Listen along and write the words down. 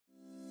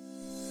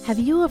Have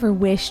you ever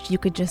wished you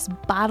could just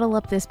bottle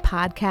up this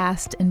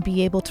podcast and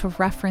be able to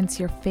reference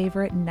your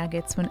favorite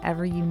nuggets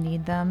whenever you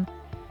need them?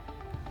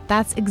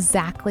 That's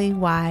exactly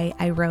why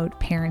I wrote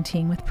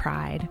Parenting with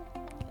Pride.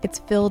 It's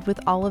filled with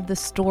all of the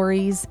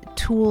stories,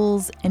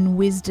 tools, and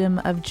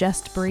wisdom of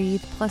Just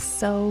Breathe, plus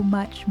so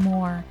much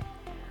more.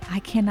 I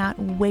cannot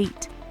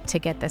wait to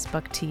get this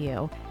book to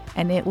you,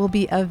 and it will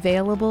be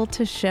available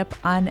to ship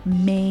on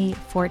May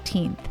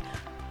 14th.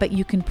 But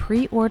you can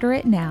pre-order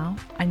it now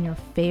on your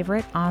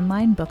favorite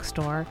online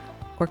bookstore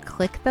or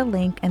click the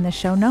link in the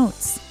show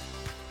notes.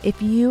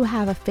 If you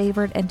have a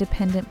favorite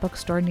independent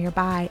bookstore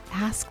nearby,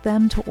 ask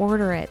them to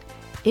order it.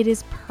 It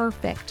is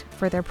perfect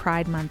for their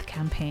Pride Month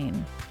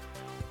campaign.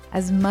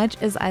 As much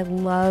as I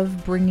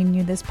love bringing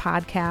you this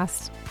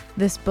podcast,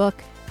 this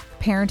book,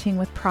 Parenting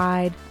with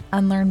Pride,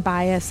 Unlearn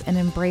Bias and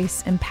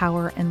Embrace,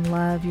 Empower, and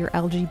Love Your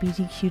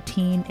LGBTQ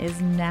Teen is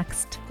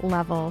next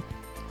level.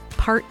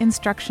 Part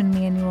instruction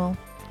manual,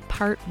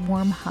 part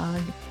warm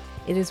hug.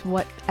 It is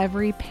what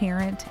every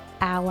parent,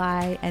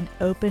 ally, and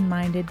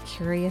open-minded,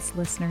 curious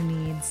listener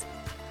needs.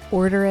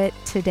 Order it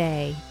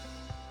today.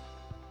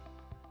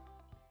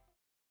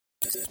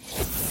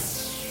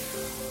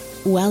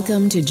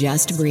 Welcome to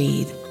Just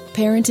Breathe,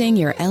 Parenting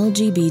Your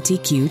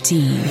LGBTQ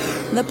Teen,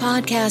 the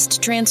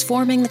podcast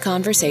transforming the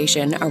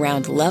conversation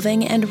around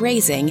loving and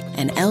raising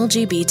an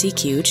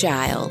LGBTQ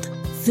child.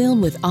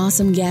 Filled with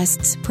awesome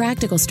guests,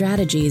 practical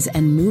strategies,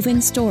 and moving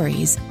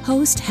stories,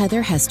 host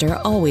Heather Hester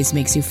always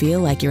makes you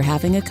feel like you're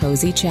having a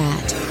cozy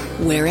chat.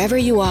 Wherever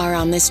you are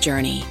on this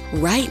journey,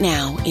 right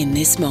now, in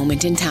this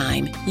moment in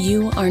time,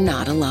 you are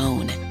not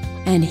alone.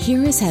 And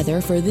here is Heather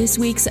for this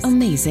week's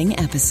amazing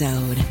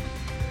episode.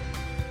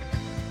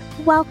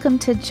 Welcome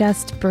to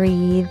Just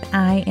Breathe.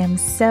 I am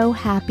so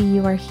happy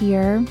you are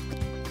here.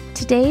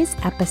 Today's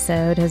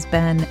episode has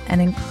been an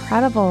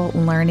incredible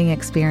learning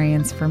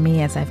experience for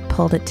me as I've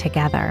pulled it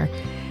together,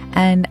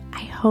 and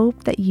I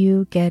hope that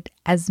you get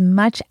as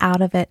much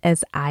out of it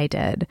as I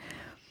did.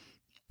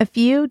 A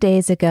few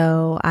days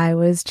ago, I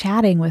was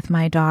chatting with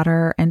my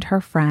daughter and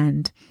her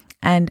friend,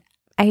 and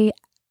I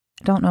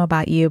don't know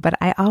about you, but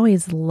I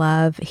always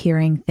love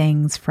hearing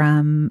things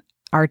from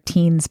our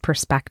teens'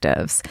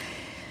 perspectives.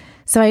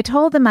 So I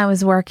told them I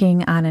was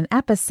working on an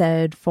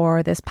episode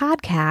for this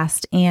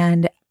podcast,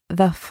 and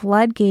the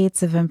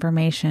floodgates of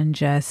information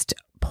just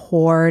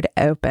poured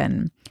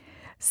open.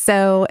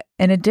 So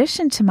in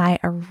addition to my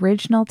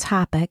original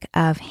topic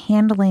of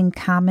handling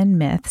common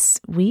myths,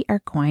 we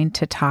are going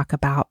to talk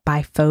about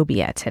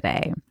biphobia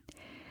today.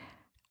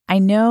 I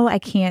know I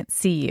can't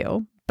see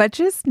you, but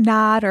just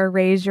nod or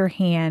raise your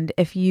hand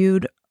if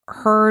you'd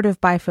heard of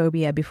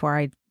biphobia before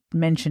I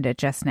mentioned it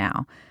just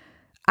now.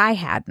 I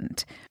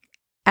hadn't.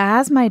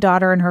 As my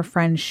daughter and her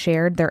friends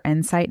shared their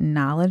insight and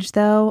knowledge,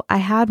 though, I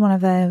had one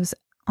of those,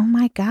 oh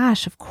my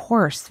gosh, of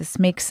course, this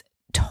makes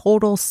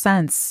total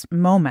sense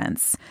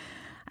moments.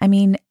 I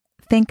mean,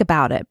 think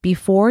about it.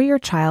 Before your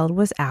child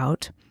was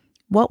out,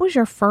 what was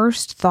your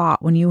first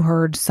thought when you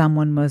heard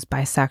someone was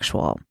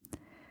bisexual?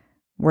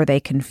 Were they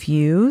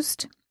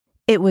confused?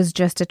 It was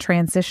just a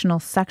transitional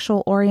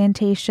sexual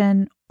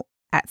orientation.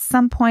 At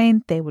some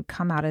point, they would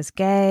come out as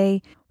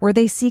gay. Were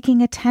they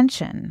seeking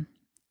attention?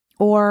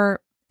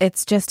 Or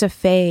it's just a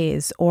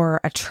phase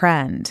or a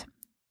trend?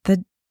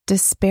 The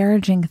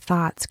disparaging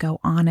thoughts go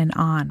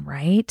on,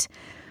 right?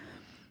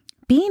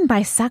 Being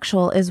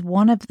bisexual is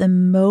one of the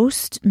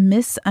most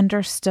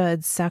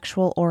misunderstood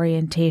sexual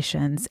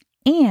orientations,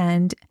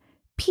 and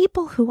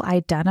people who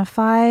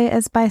identify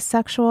as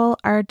bisexual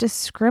are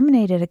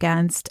discriminated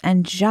against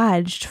and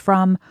judged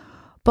from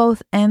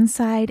both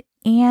inside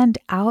and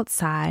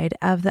outside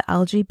of the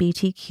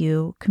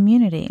LGBTQ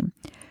community.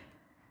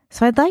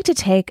 So I'd like to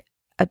take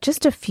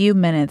just a few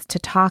minutes to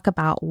talk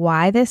about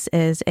why this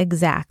is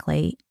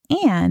exactly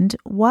and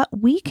what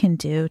we can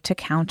do to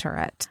counter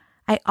it.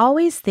 I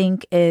always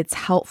think it's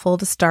helpful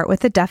to start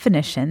with a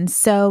definition,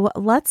 so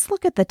let's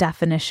look at the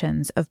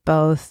definitions of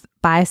both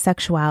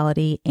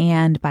bisexuality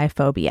and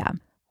biphobia.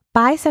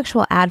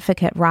 Bisexual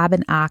advocate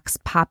Robin Ochs'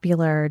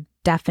 popular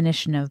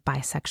definition of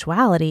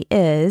bisexuality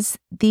is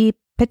the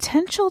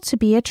potential to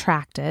be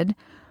attracted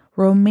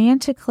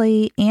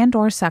romantically and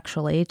or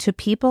sexually to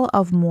people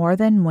of more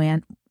than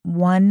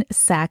one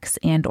sex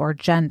and or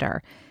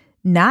gender,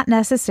 not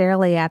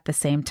necessarily at the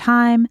same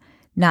time,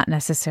 not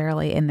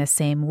necessarily in the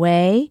same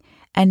way,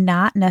 and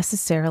not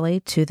necessarily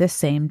to the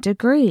same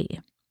degree.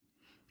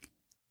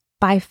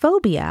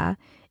 Biphobia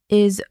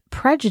is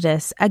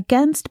prejudice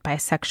against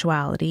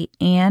bisexuality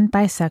and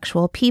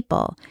bisexual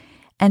people,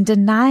 and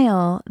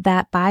denial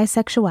that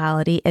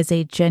bisexuality is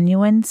a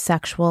genuine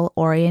sexual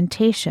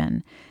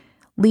orientation,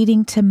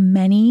 leading to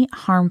many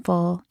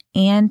harmful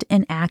and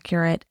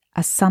inaccurate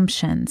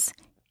assumptions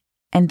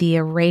and the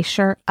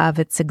erasure of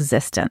its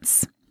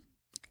existence.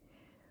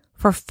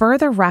 For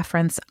further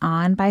reference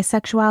on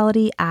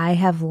bisexuality, I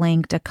have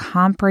linked a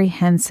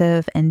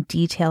comprehensive and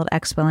detailed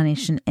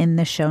explanation in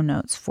the show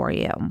notes for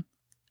you.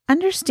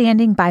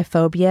 Understanding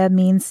biphobia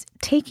means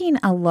taking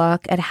a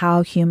look at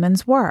how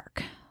humans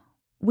work.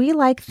 We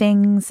like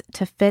things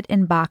to fit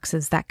in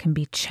boxes that can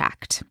be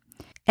checked.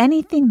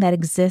 Anything that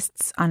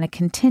exists on a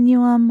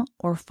continuum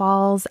or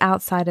falls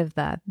outside of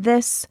the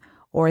this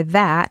or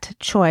that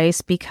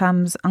choice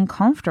becomes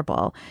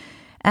uncomfortable,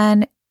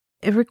 and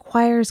it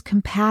requires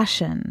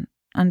compassion,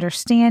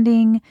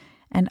 understanding,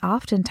 and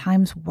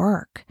oftentimes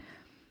work.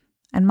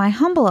 In my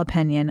humble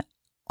opinion,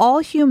 all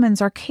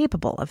humans are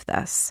capable of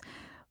this,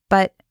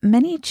 but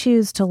many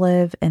choose to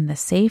live in the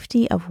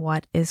safety of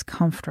what is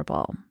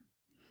comfortable.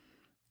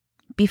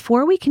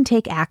 Before we can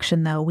take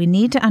action, though, we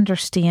need to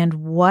understand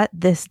what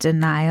this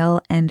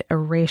denial and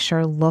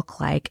erasure look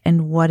like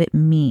and what it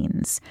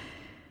means.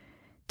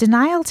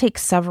 Denial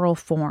takes several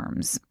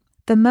forms.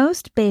 The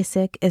most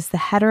basic is the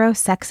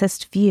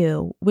heterosexist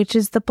view, which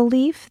is the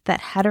belief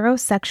that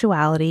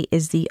heterosexuality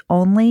is the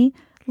only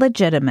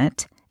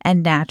legitimate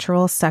and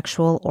natural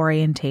sexual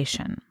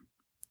orientation.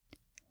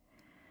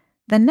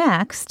 The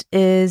next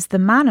is the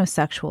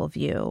monosexual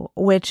view,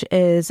 which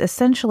is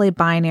essentially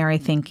binary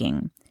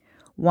thinking.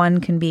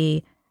 One can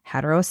be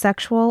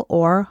heterosexual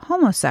or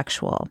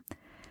homosexual.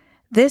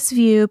 This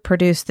view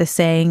produced the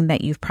saying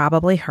that you've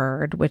probably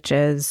heard, which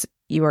is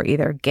you are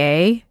either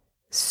gay,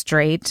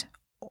 straight,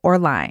 or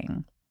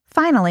lying.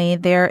 Finally,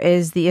 there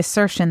is the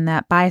assertion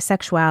that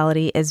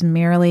bisexuality is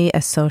merely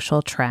a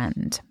social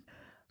trend.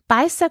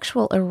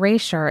 Bisexual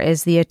erasure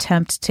is the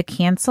attempt to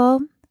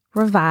cancel,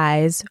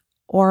 revise,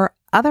 or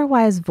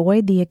otherwise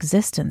void the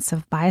existence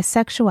of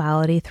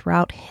bisexuality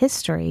throughout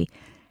history,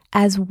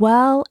 as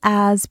well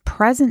as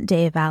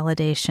present-day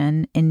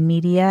validation in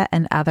media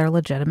and other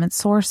legitimate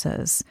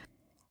sources.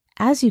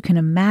 As you can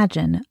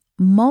imagine,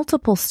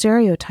 multiple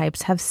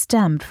stereotypes have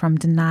stemmed from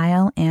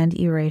denial and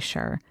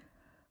erasure.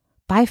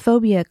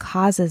 Biphobia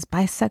causes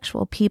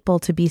bisexual people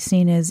to be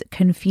seen as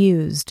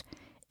confused,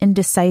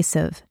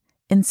 indecisive,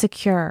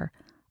 insecure,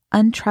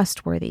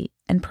 untrustworthy,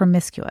 and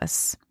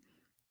promiscuous.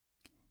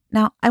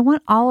 Now, I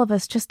want all of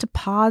us just to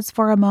pause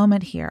for a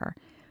moment here.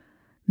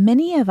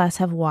 Many of us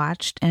have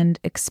watched and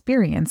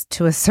experienced,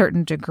 to a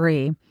certain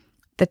degree,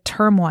 the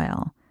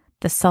turmoil,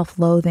 the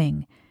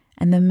self-loathing,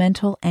 and the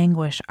mental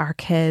anguish our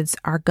kids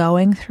are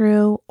going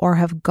through or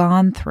have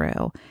gone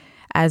through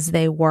as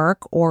they work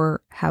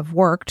or have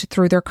worked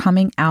through their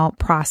coming out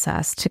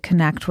process to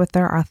connect with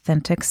their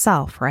authentic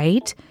self,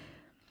 right?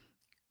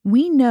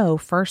 We know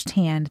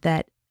firsthand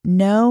that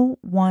no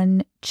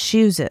one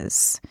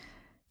chooses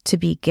to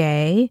be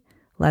gay,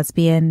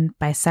 lesbian,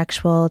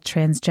 bisexual,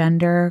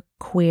 transgender,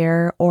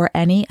 queer, or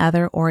any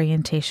other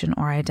orientation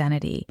or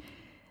identity.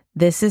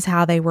 This is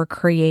how they were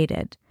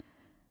created.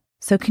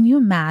 So can you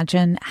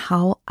imagine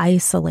how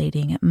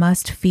isolating it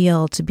must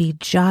feel to be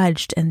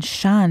judged and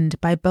shunned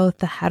by both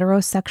the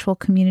heterosexual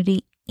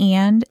community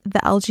and the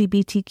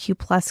LGBTQ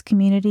plus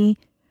community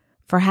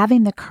for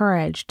having the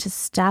courage to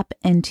step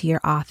into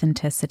your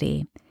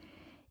authenticity?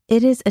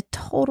 It is a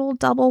total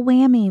double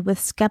whammy with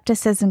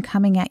skepticism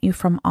coming at you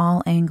from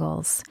all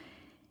angles.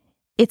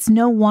 It's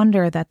no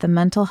wonder that the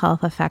mental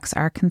health effects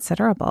are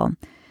considerable.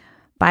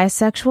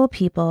 Bisexual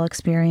people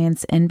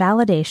experience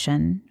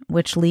invalidation,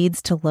 which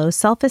leads to low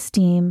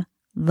self-esteem,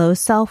 low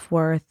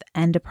self-worth,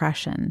 and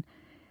depression.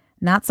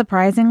 Not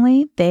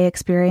surprisingly, they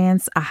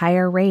experience a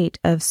higher rate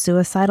of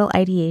suicidal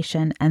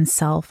ideation and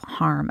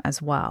self-harm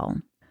as well.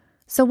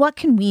 So what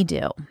can we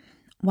do?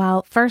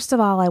 Well, first of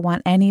all, I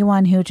want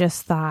anyone who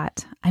just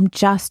thought, I'm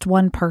just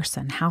one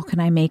person, how can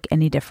I make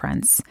any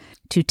difference?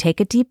 To take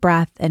a deep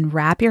breath and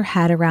wrap your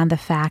head around the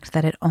fact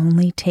that it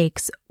only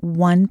takes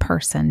one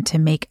person to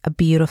make a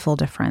beautiful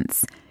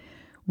difference.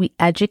 We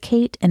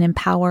educate and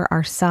empower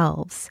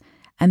ourselves,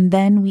 and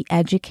then we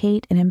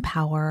educate and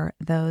empower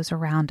those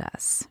around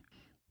us.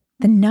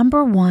 The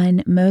number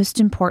one most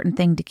important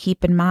thing to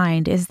keep in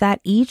mind is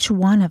that each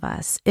one of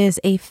us is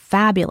a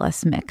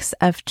fabulous mix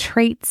of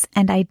traits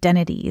and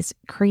identities,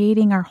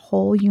 creating our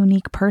whole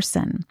unique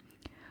person.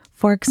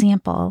 For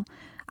example,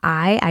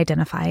 I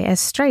identify as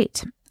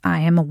straight.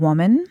 I am a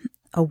woman,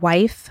 a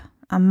wife,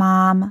 a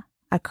mom,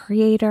 a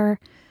creator,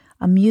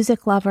 a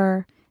music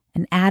lover,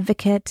 an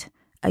advocate,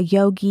 a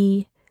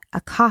yogi,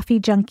 a coffee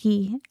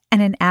junkie,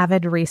 and an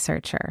avid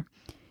researcher.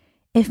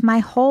 If my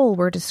whole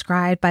were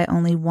described by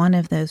only one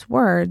of those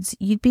words,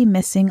 you'd be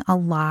missing a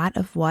lot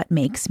of what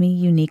makes me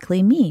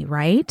uniquely me,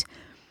 right?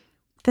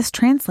 This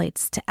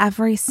translates to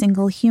every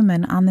single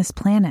human on this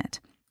planet.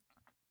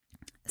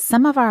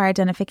 Some of our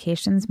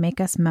identifications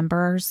make us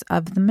members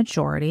of the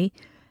majority,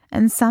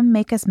 and some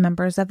make us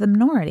members of the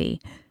minority.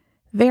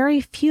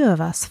 Very few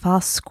of us fall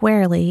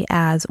squarely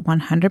as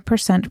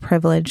 100%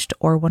 privileged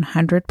or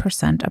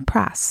 100%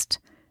 oppressed.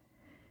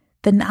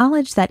 The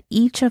knowledge that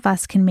each of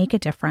us can make a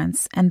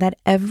difference and that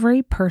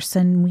every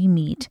person we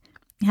meet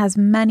has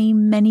many,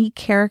 many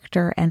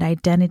character and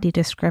identity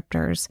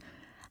descriptors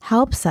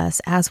helps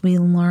us as we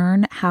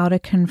learn how to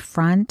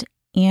confront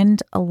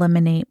and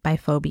eliminate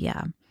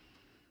biphobia.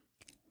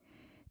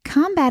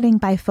 Combating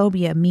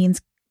biphobia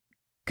means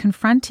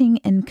confronting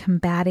and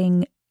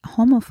combating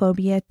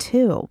homophobia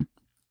too.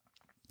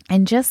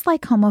 And just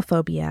like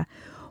homophobia,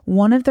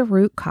 one of the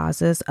root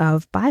causes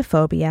of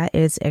biphobia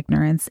is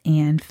ignorance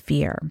and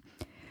fear.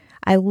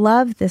 I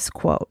love this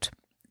quote.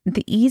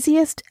 the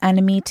easiest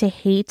enemy to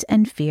hate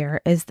and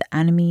fear is the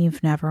enemy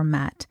you've never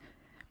met.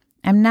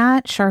 I'm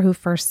not sure who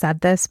first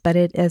said this, but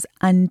it is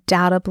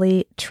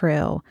undoubtedly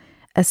true,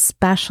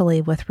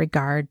 especially with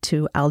regard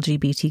to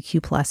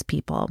LGBTQ plus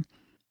people.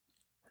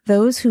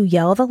 Those who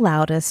yell the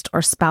loudest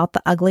or spout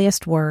the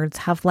ugliest words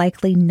have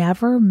likely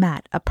never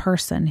met a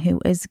person who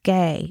is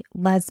gay,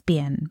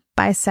 lesbian,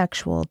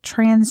 bisexual,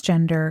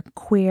 transgender,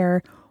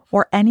 queer,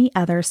 or any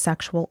other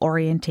sexual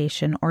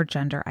orientation or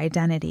gender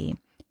identity.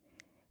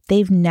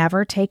 They've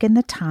never taken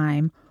the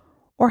time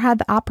or had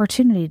the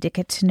opportunity to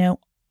get to know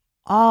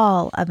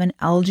all of an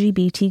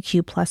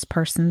LGBTQ plus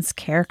person's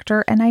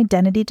character and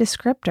identity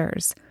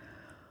descriptors.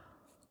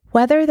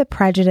 Whether the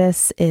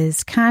prejudice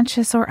is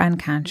conscious or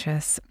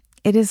unconscious,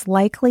 it is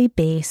likely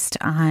based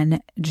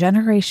on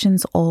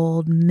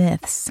generations-old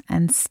myths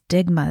and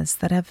stigmas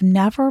that have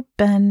never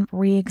been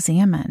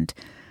re-examined.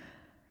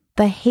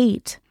 The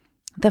hate,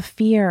 the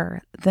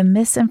fear, the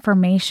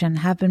misinformation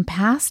have been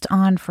passed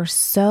on for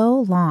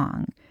so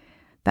long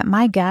that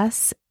my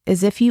guess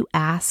is if you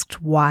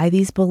asked why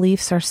these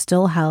beliefs are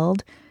still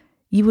held,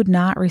 you would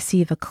not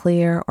receive a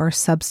clear or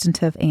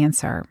substantive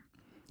answer.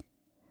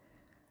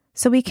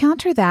 So we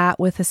counter that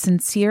with a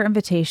sincere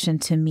invitation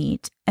to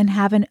meet and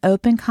have an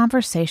open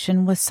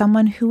conversation with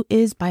someone who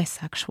is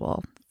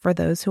bisexual, for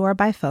those who are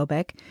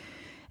biphobic,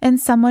 and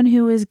someone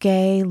who is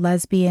gay,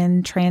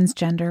 lesbian,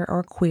 transgender,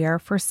 or queer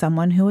for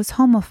someone who is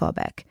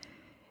homophobic.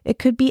 It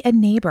could be a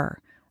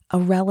neighbor, a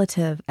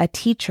relative, a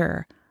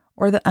teacher,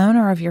 or the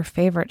owner of your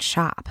favorite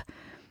shop.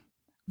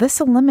 This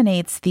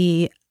eliminates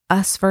the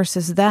us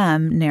versus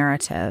them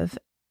narrative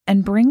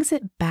and brings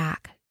it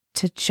back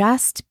to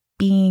just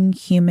being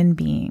human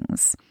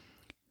beings.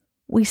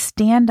 We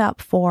stand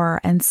up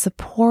for and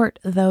support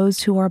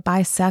those who are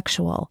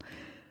bisexual.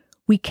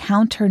 We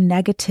counter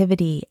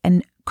negativity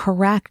and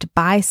correct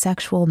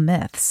bisexual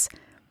myths.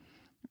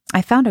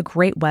 I found a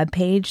great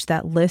webpage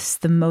that lists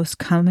the most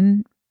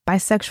common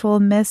bisexual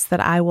myths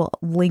that I will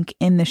link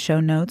in the show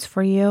notes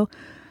for you.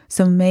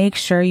 So make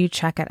sure you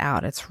check it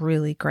out. It's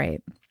really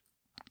great.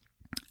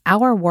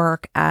 Our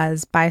work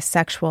as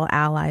bisexual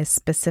allies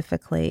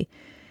specifically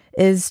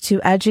is to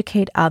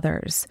educate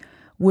others,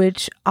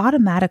 which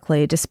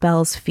automatically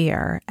dispels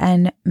fear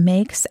and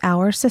makes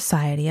our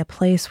society a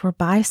place where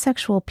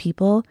bisexual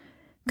people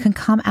can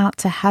come out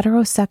to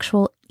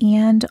heterosexual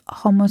and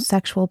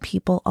homosexual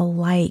people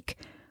alike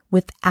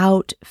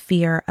without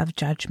fear of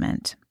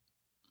judgment.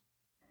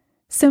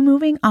 So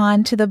moving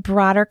on to the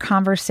broader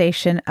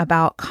conversation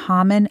about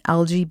common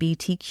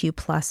LGBTQ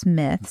plus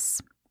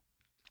myths,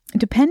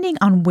 depending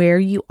on where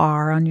you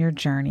are on your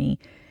journey,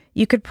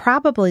 you could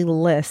probably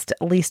list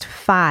at least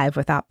 5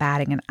 without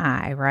batting an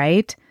eye,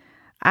 right?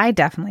 I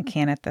definitely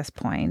can at this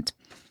point.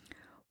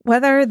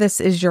 Whether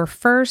this is your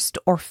first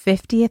or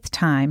 50th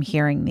time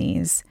hearing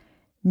these,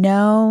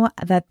 know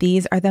that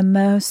these are the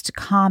most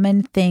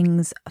common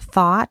things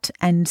thought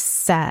and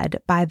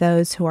said by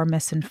those who are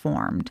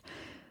misinformed.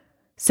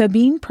 So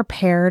being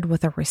prepared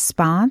with a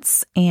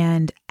response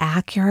and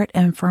accurate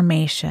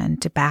information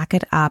to back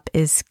it up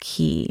is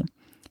key.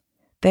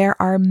 There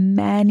are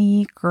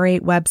many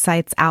great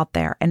websites out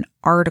there and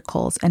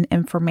articles and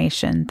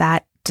information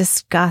that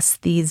discuss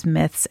these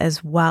myths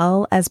as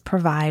well as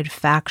provide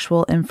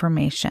factual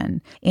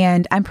information.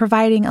 And I'm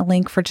providing a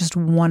link for just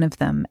one of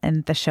them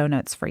in the show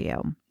notes for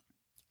you.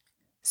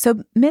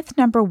 So myth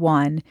number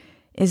 1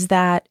 is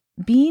that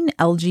being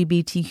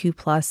LGBTQ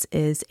plus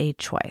is a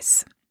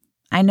choice.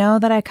 I know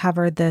that I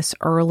covered this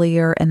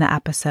earlier in the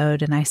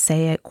episode and I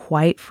say it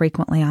quite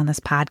frequently on this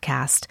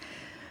podcast,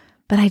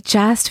 but I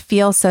just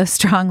feel so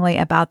strongly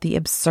about the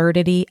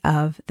absurdity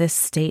of this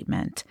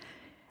statement.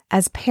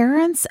 As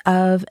parents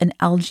of an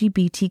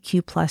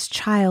LGBTQ plus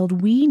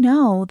child, we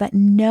know that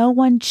no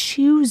one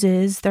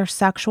chooses their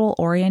sexual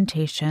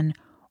orientation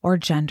or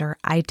gender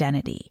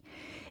identity.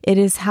 It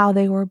is how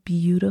they were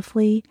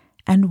beautifully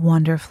and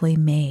wonderfully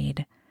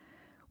made.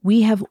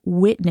 We have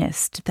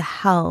witnessed the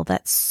hell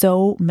that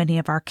so many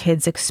of our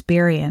kids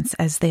experience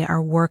as they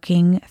are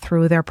working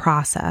through their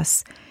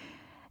process.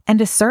 And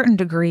to certain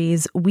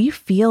degrees, we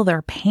feel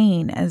their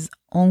pain as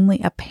only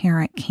a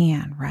parent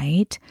can,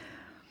 right?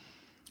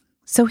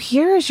 So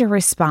here is your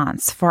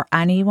response for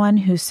anyone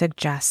who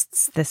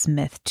suggests this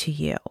myth to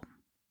you.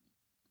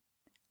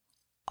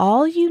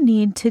 All you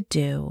need to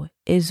do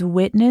is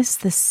witness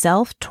the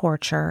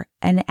self-torture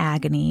and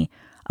agony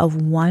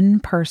of one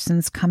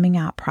person's coming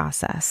out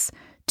process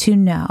to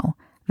know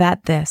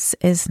that this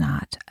is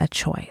not a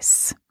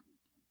choice.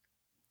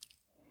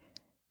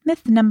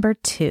 Myth number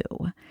 2.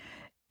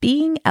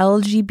 Being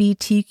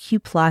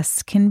LGBTQ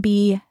plus can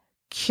be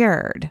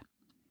cured.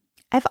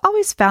 I've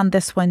always found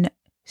this one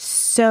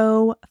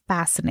so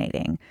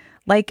fascinating.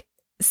 Like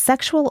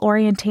sexual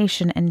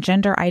orientation and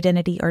gender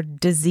identity are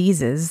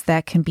diseases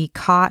that can be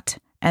caught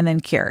and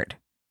then cured.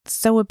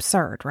 So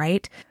absurd,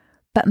 right?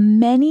 But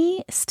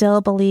many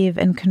still believe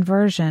in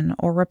conversion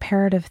or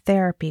reparative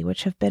therapy,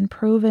 which have been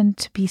proven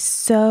to be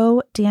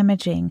so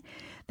damaging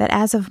that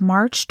as of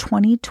March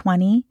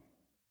 2020,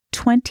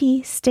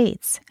 20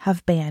 states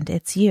have banned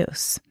its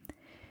use.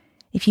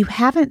 If you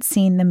haven't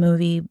seen the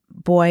movie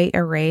Boy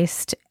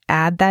Erased,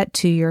 add that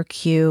to your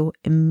queue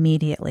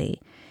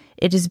immediately.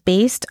 It is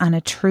based on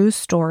a true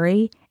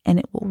story, and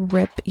it will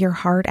rip your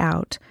heart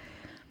out.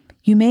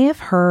 You may have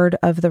heard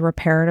of the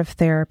reparative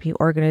therapy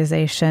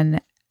organization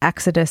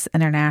Exodus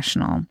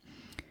International.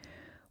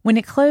 When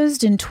it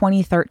closed in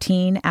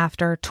 2013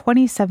 after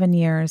 27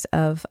 years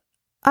of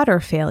utter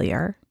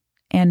failure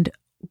and,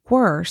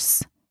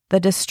 worse, the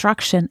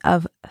destruction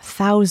of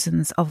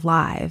thousands of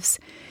lives,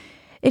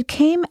 it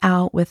came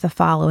out with the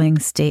following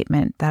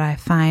statement that I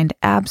find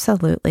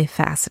absolutely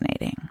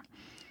fascinating.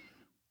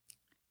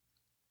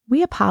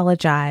 We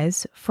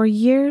apologize for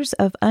years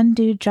of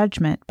undue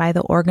judgment by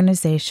the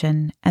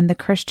organization and the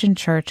Christian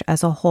church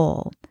as a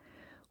whole.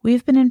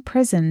 We've been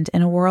imprisoned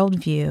in a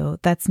worldview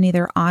that's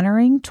neither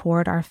honoring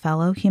toward our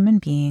fellow human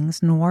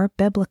beings nor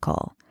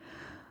biblical.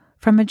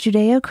 From a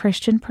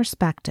Judeo-Christian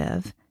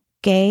perspective,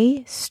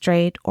 gay,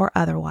 straight, or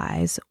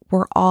otherwise,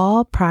 we're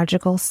all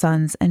prodigal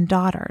sons and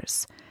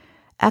daughters.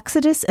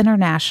 Exodus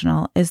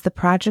International is the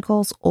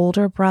prodigal's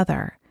older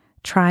brother,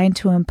 trying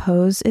to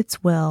impose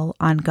its will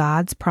on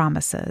God's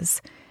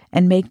promises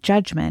and make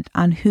judgment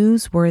on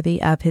who's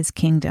worthy of his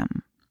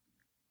kingdom.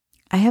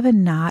 I have a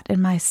knot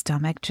in my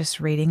stomach just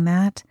reading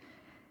that.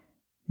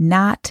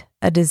 Not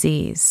a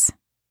disease.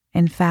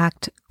 In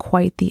fact,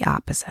 quite the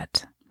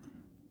opposite.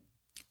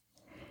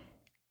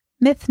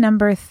 Myth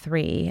number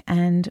 3,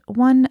 and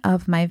one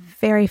of my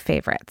very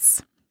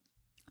favorites.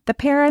 The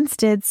parents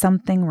did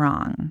something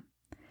wrong.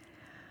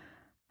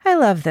 I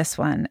love this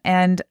one,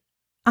 and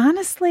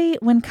honestly,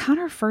 when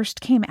Connor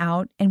first came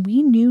out and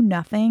we knew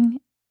nothing,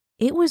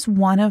 it was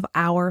one of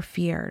our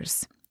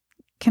fears.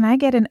 Can I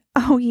get an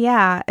oh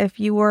yeah if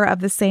you were of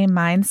the same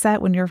mindset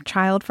when your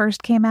child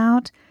first came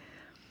out?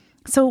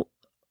 So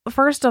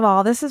first of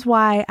all, this is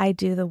why I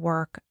do the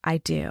work I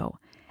do.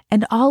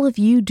 And all of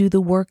you do the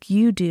work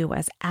you do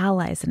as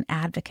allies and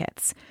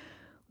advocates.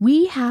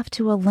 We have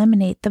to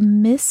eliminate the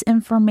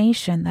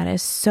misinformation that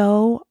is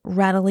so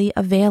readily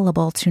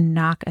available to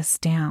knock us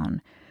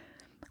down.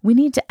 We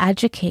need to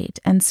educate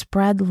and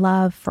spread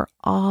love for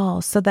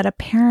all so that a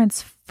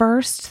parent's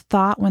first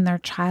thought when their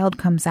child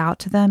comes out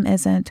to them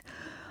isn't,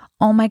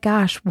 oh my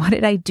gosh, what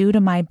did I do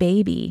to my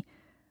baby?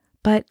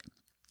 But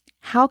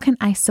how can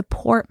I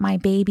support my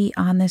baby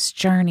on this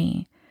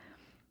journey?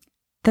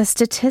 The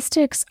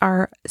statistics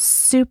are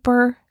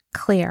super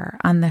clear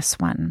on this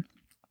one.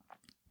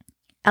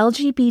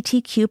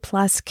 LGBTQ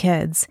plus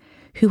kids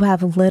who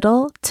have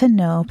little to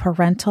no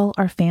parental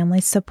or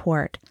family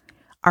support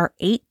are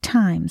 8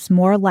 times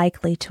more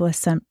likely to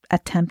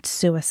attempt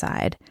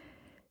suicide,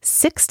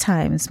 6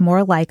 times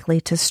more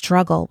likely to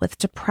struggle with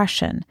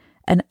depression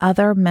and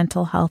other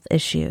mental health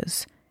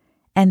issues,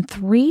 and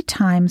 3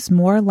 times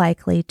more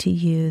likely to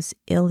use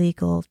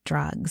illegal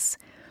drugs.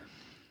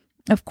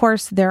 Of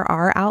course, there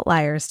are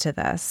outliers to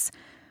this,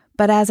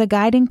 but as a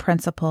guiding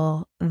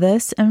principle,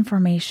 this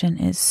information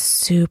is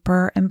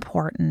super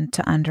important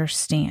to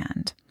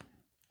understand.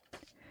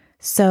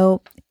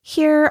 So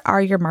here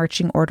are your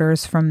marching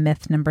orders from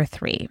myth number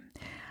 3.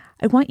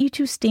 I want you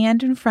to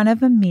stand in front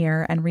of a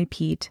mirror and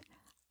repeat,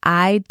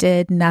 I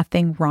did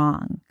nothing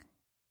wrong,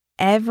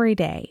 every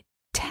day,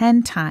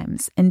 10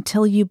 times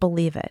until you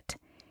believe it,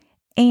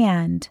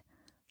 and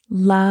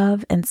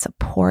love and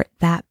support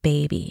that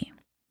baby.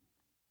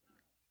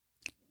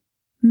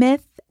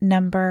 Myth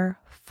number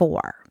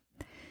 4.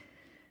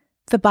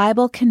 The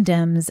Bible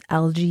condemns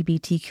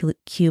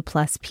LGBTQ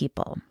plus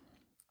people.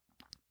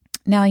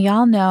 Now,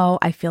 y'all know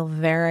I feel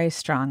very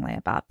strongly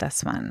about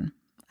this one.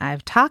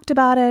 I've talked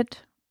about it,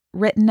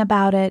 written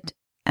about it,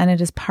 and it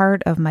is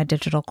part of my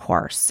digital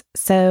course.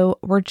 So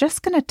we're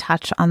just going to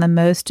touch on the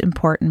most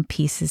important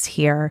pieces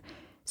here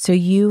so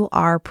you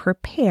are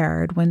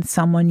prepared when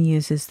someone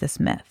uses this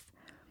myth.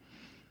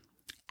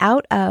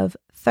 Out of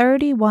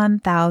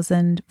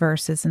 31,000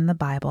 verses in the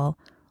Bible,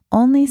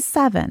 only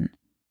 7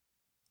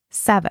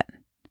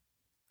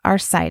 are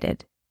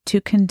cited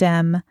to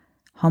condemn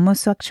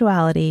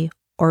homosexuality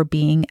or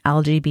being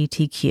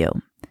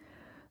LGBTQ.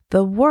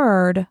 The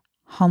word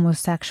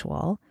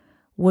homosexual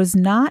was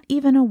not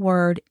even a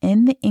word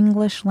in the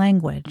English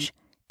language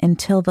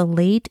until the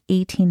late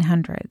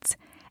 1800s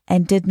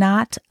and did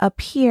not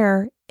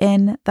appear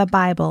in the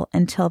Bible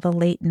until the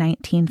late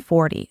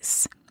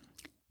 1940s.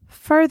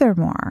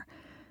 Furthermore,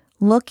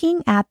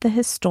 looking at the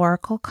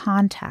historical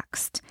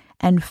context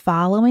and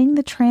following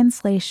the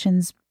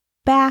translations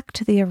back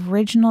to the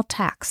original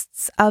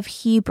texts of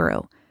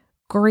Hebrew,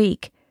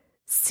 Greek,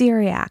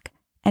 Syriac,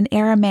 and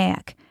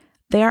Aramaic,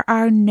 there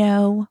are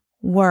no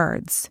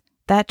words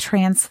that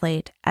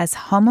translate as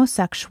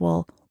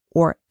homosexual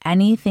or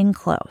anything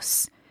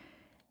close.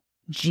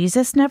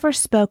 Jesus never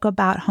spoke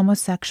about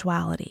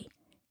homosexuality,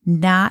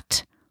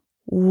 not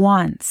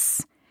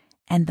once,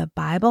 and the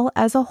Bible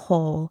as a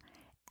whole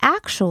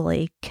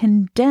actually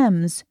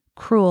condemns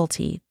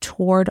cruelty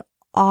toward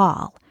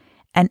all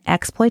and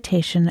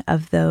exploitation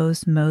of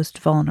those most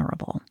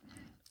vulnerable.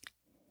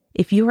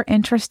 If you are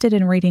interested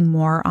in reading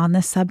more on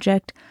this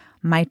subject,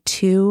 my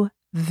 2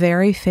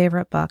 very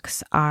favorite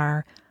books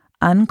are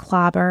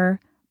Unclobber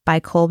by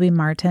Colby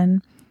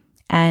Martin,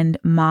 and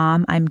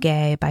Mom, I'm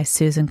Gay by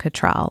Susan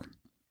Cottrell.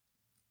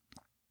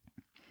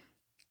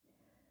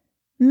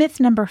 Myth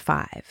number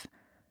 5.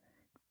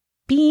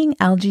 Being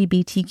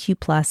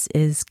LGBTQ+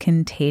 is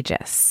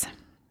contagious.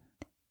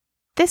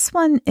 This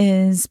one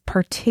is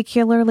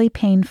particularly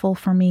painful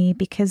for me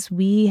because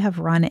we have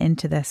run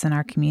into this in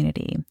our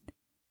community.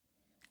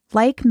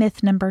 Like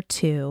myth number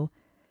 2,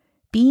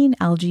 being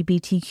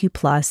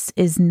LGBTQ+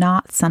 is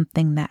not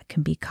something that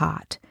can be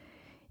caught.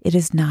 It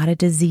is not a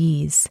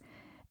disease.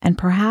 And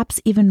perhaps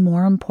even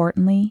more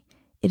importantly,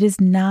 it is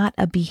not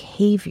a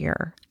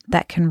behavior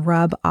that can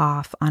rub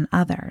off on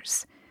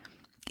others.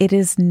 It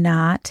is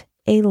not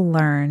a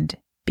learned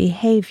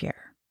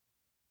behavior.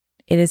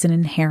 It is an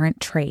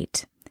inherent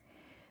trait.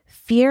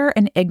 Fear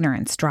and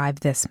ignorance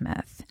drive this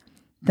myth.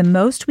 The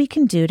most we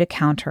can do to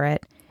counter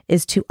it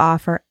is to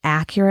offer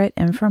accurate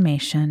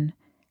information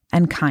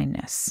and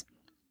kindness.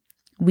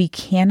 We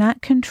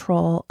cannot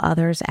control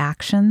others'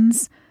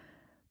 actions,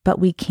 but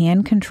we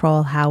can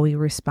control how we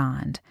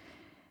respond.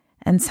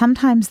 And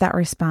sometimes that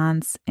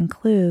response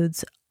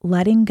includes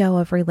letting go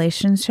of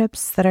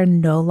relationships that are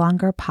no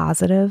longer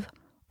positive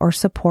or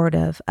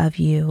supportive of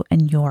you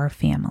and your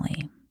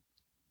family.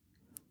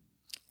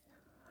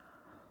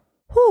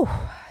 Whew.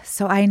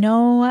 So I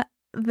know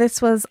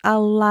this was a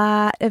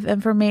lot of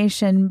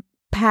information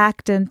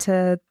packed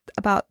into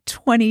about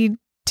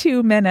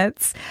 22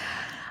 minutes.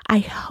 I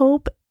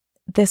hope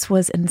this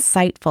was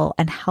insightful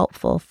and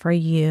helpful for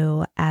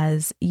you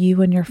as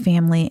you and your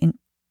family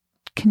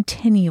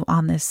continue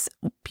on this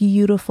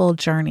beautiful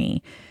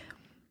journey.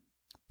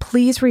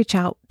 Please reach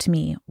out to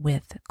me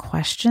with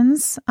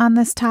questions on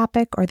this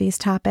topic or these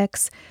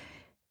topics.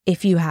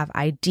 If you have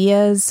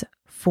ideas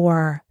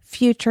for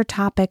future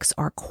topics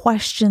or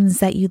questions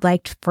that you'd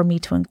like for me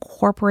to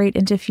incorporate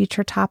into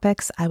future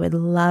topics, I would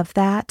love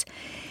that.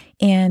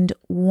 And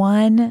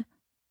one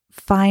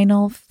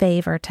final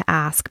favor to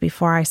ask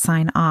before I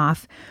sign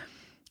off.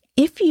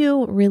 If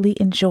you really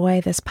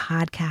enjoy this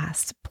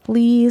podcast,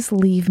 please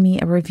leave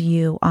me a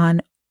review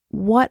on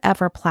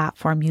whatever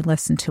platform you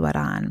listen to it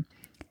on.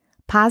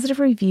 Positive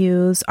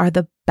reviews are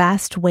the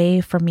best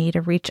way for me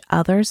to reach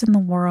others in the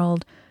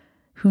world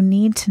who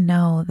need to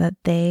know that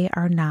they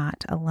are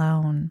not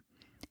alone.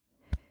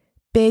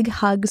 Big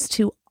hugs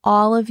to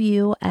all of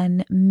you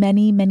and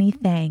many, many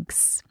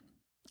thanks.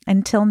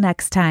 Until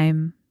next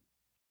time.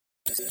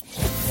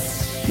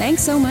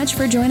 Thanks so much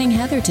for joining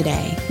Heather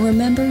today.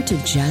 Remember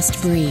to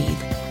just breathe.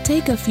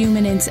 Take a few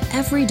minutes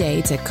every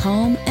day to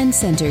calm and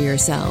center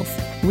yourself.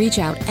 Reach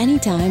out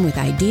anytime with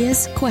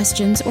ideas,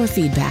 questions, or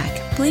feedback.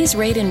 Please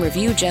rate and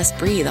review Just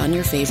Breathe on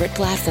your favorite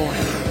platform.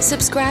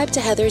 Subscribe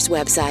to Heather's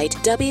website,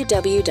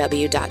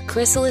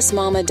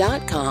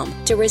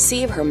 www.chrysalismama.com, to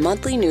receive her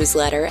monthly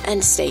newsletter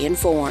and stay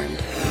informed.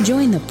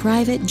 Join the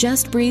private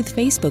Just Breathe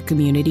Facebook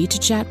community to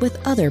chat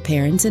with other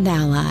parents and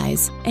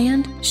allies.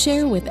 And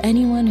share with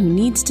anyone who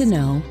needs to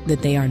know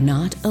that they are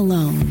not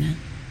alone.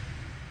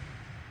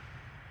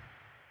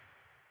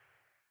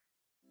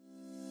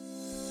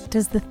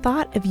 Does the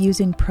thought of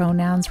using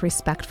pronouns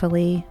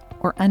respectfully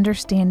or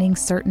understanding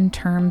certain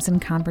terms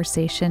in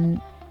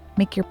conversation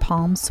make your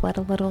palms sweat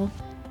a little?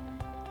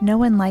 No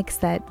one likes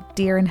that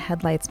deer in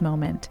headlights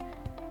moment.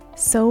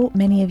 So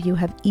many of you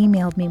have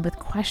emailed me with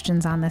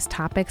questions on this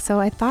topic, so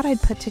I thought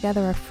I'd put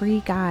together a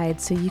free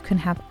guide so you can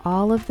have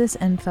all of this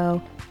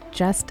info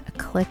just a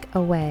click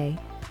away.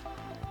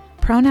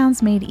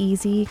 Pronouns Made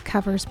Easy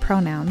covers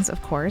pronouns,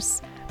 of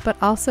course, but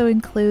also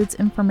includes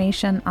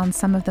information on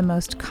some of the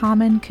most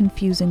common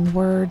confusing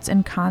words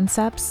and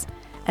concepts,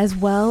 as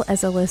well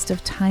as a list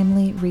of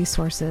timely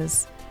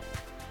resources.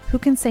 Who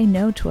can say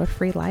no to a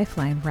free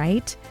lifeline,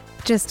 right?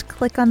 Just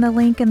click on the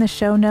link in the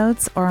show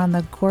notes or on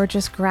the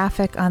gorgeous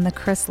graphic on the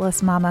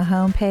Chrysalis Mama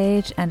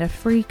homepage, and a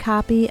free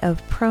copy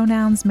of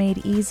Pronouns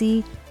Made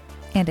Easy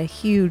and a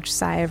huge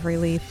sigh of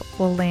relief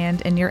will land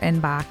in your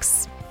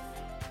inbox.